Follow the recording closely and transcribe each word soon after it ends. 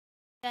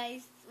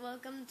Guys,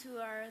 welcome to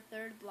our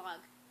third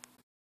vlog.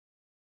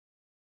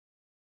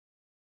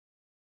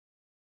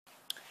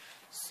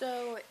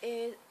 So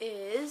it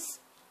is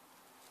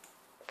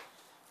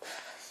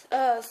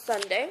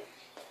Sunday,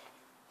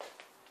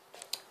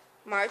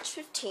 March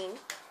 15th,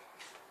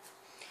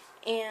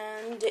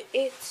 and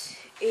it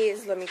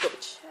is, let me go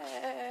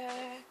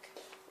check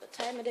what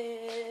time it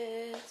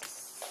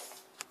is.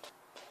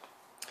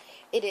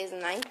 It is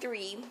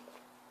 9:03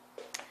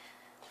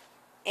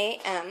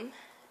 a.m.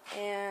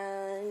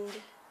 and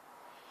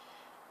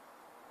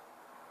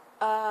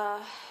I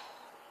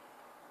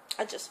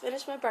just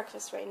finished my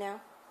breakfast right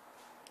now.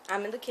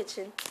 I'm in the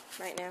kitchen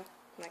right now.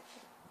 I'm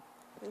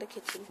in the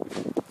kitchen.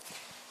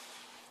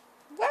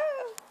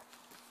 Whoa!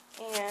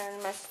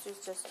 And my sister's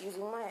just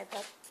using my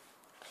iPad.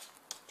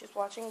 Just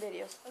watching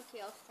videos.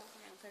 Okay, I'll stop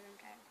now because I'm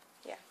tired.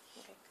 Yeah,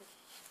 okay,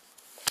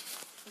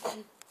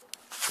 good.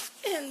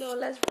 And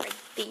Lola's right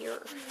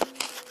there.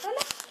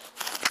 Lola!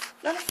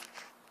 Lola!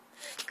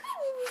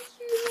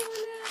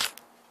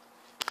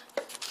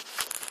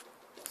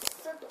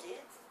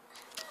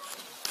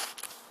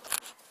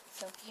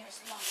 So here's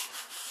Lola.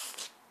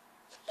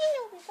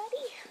 Hello,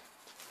 everybody.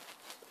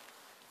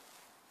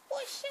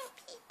 What's up,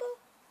 people?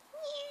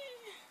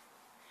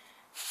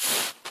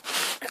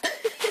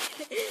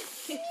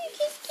 Yeah.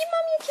 Give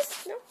mommy a kiss.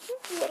 No, you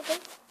wanna go?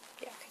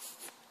 Yeah, okay.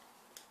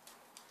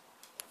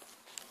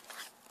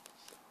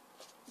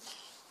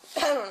 I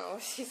don't know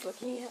what she's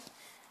looking at.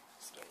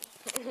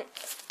 Scary.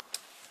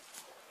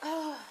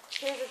 Oh,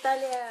 here's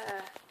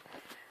Natalia.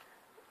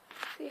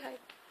 Say hi.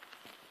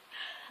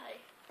 Hi.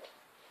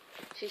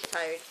 She's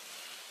tired.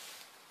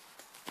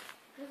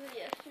 Because of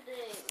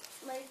yesterday,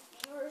 my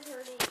feet were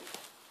hurting.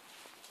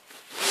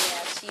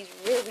 Yeah, she's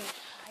really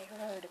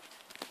tired.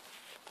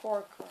 Poor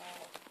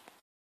girl.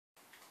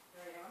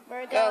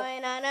 We're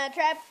going on a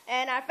trip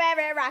in our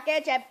favorite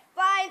rocket ship,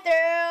 flying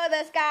through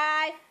the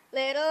sky,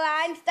 little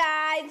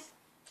Einsteins.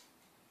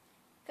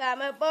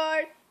 Come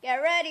aboard, get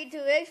ready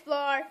to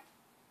explore.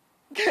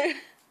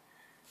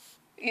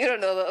 You don't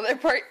know the other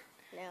part?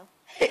 No.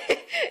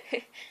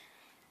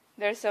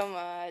 There's so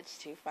much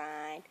to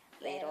find.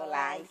 Little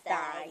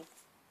Einsteins.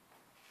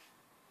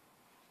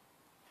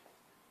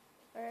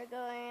 We're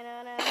going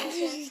on a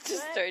She's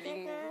just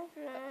starting. 5,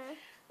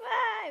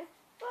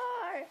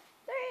 4,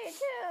 3, 2,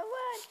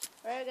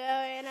 1. We're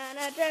going on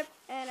a trip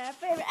in our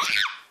favorite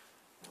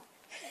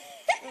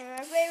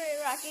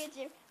rocket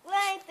ship,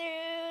 flying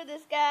through the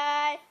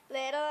sky,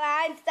 little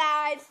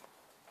Einsteins.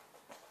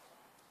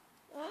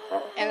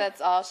 And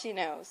that's all she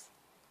knows.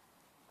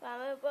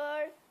 Come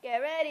aboard, get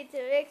ready to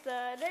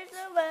explore. There's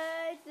so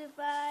much to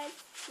find,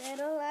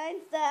 little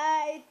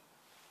Einstein.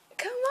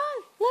 Come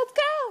on, let's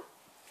go.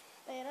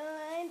 Little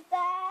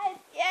Einstein.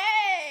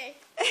 Yay!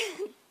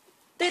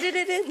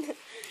 Did.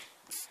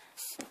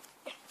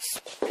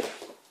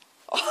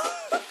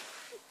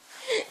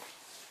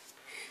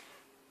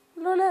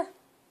 Lola,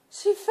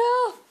 she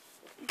fell.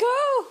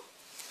 Go.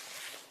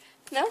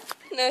 No,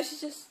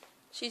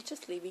 she's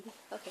just leaving.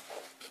 Okay.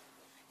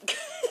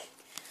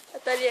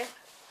 Natalia,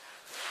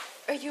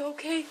 are you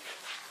okay?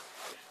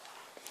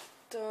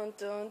 Dun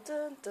dun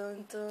dun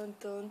dun dun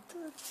dun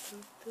dun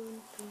dun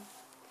dun.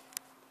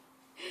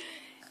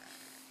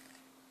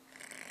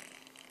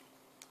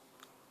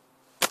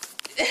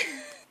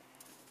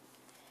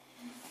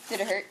 Did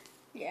it hurt?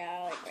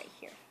 Yeah, like right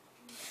here.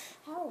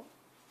 How?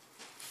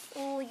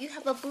 Oh, you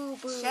have a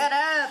boo-boo. Shut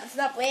up!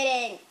 Stop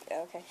waiting.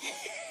 Okay.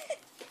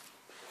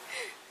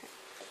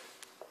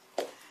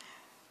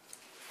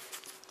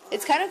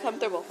 It's kind of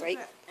comfortable, right?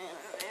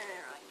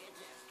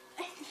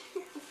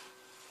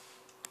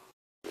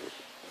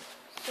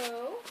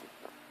 So,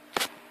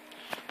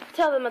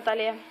 tell them,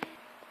 Natalia.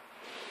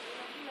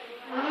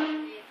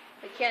 I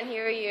can't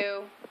hear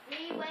you.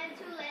 We went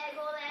to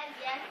Legoland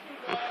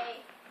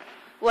yesterday.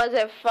 Was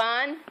it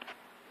fun?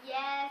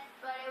 Yes,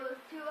 but it was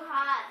too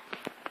hot.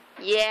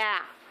 Yeah.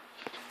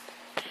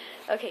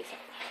 Okay, so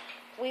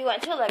we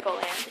went to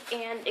Legoland,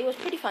 and it was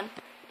pretty fun.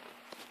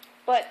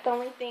 But the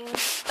only thing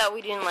that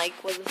we didn't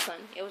like was the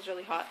sun. It was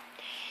really hot.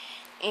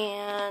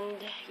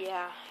 And,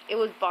 yeah, it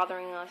was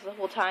bothering us the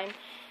whole time.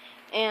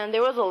 And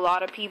there was a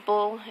lot of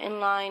people in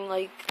line,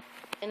 like,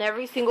 in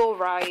every single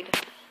ride.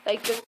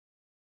 Like,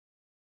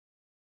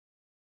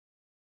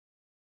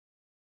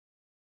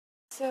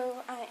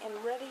 So, I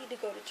am ready to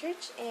go to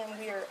church, and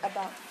we're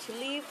about to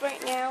leave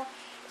right now.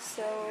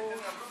 So,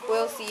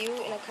 we'll see you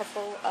in a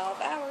couple of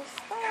hours.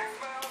 Bye!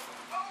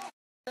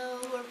 So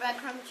we're back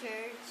from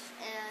church,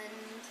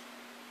 and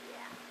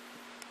yeah.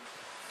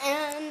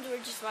 And we're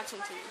just watching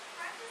TV.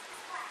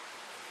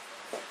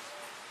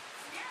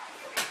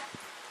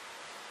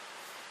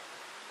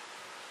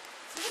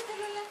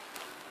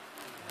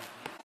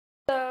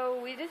 So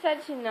we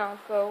decided to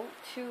not go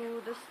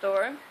to the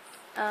store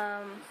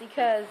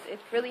because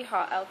it's really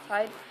hot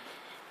outside,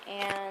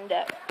 and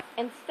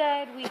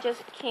instead we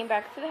just came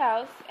back to the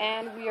house,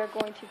 and we are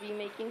going to be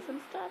making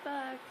some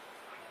Starbucks.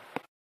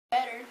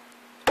 Better.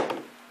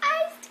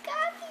 Iced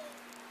coffee.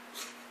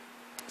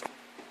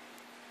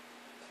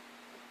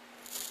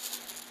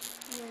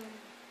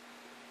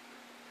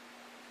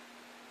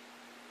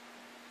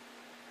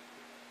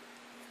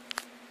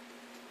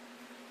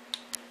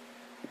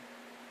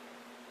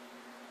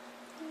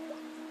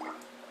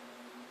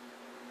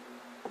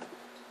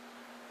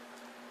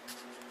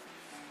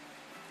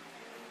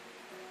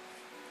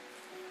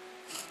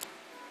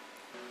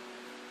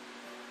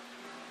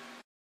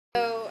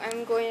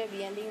 I'm going to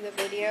be ending the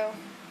video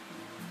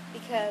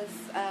because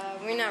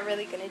we're not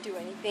really going to do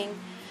anything.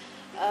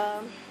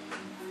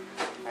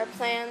 Our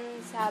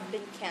plans have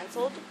been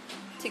canceled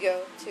to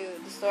go to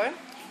the store,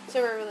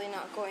 so we're really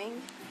not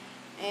going.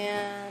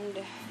 And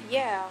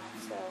yeah,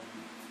 so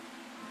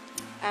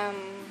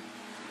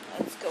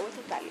let's go with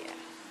Natalia.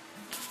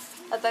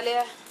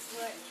 Natalia,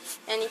 What?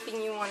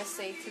 anything you want to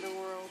say to the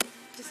world?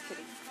 Just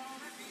kidding.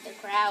 The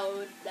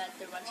crowd that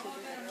they're watching the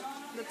video.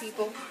 The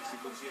people.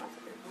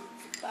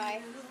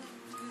 Bye.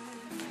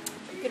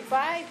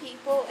 Goodbye,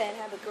 people, and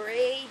have a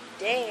great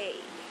day.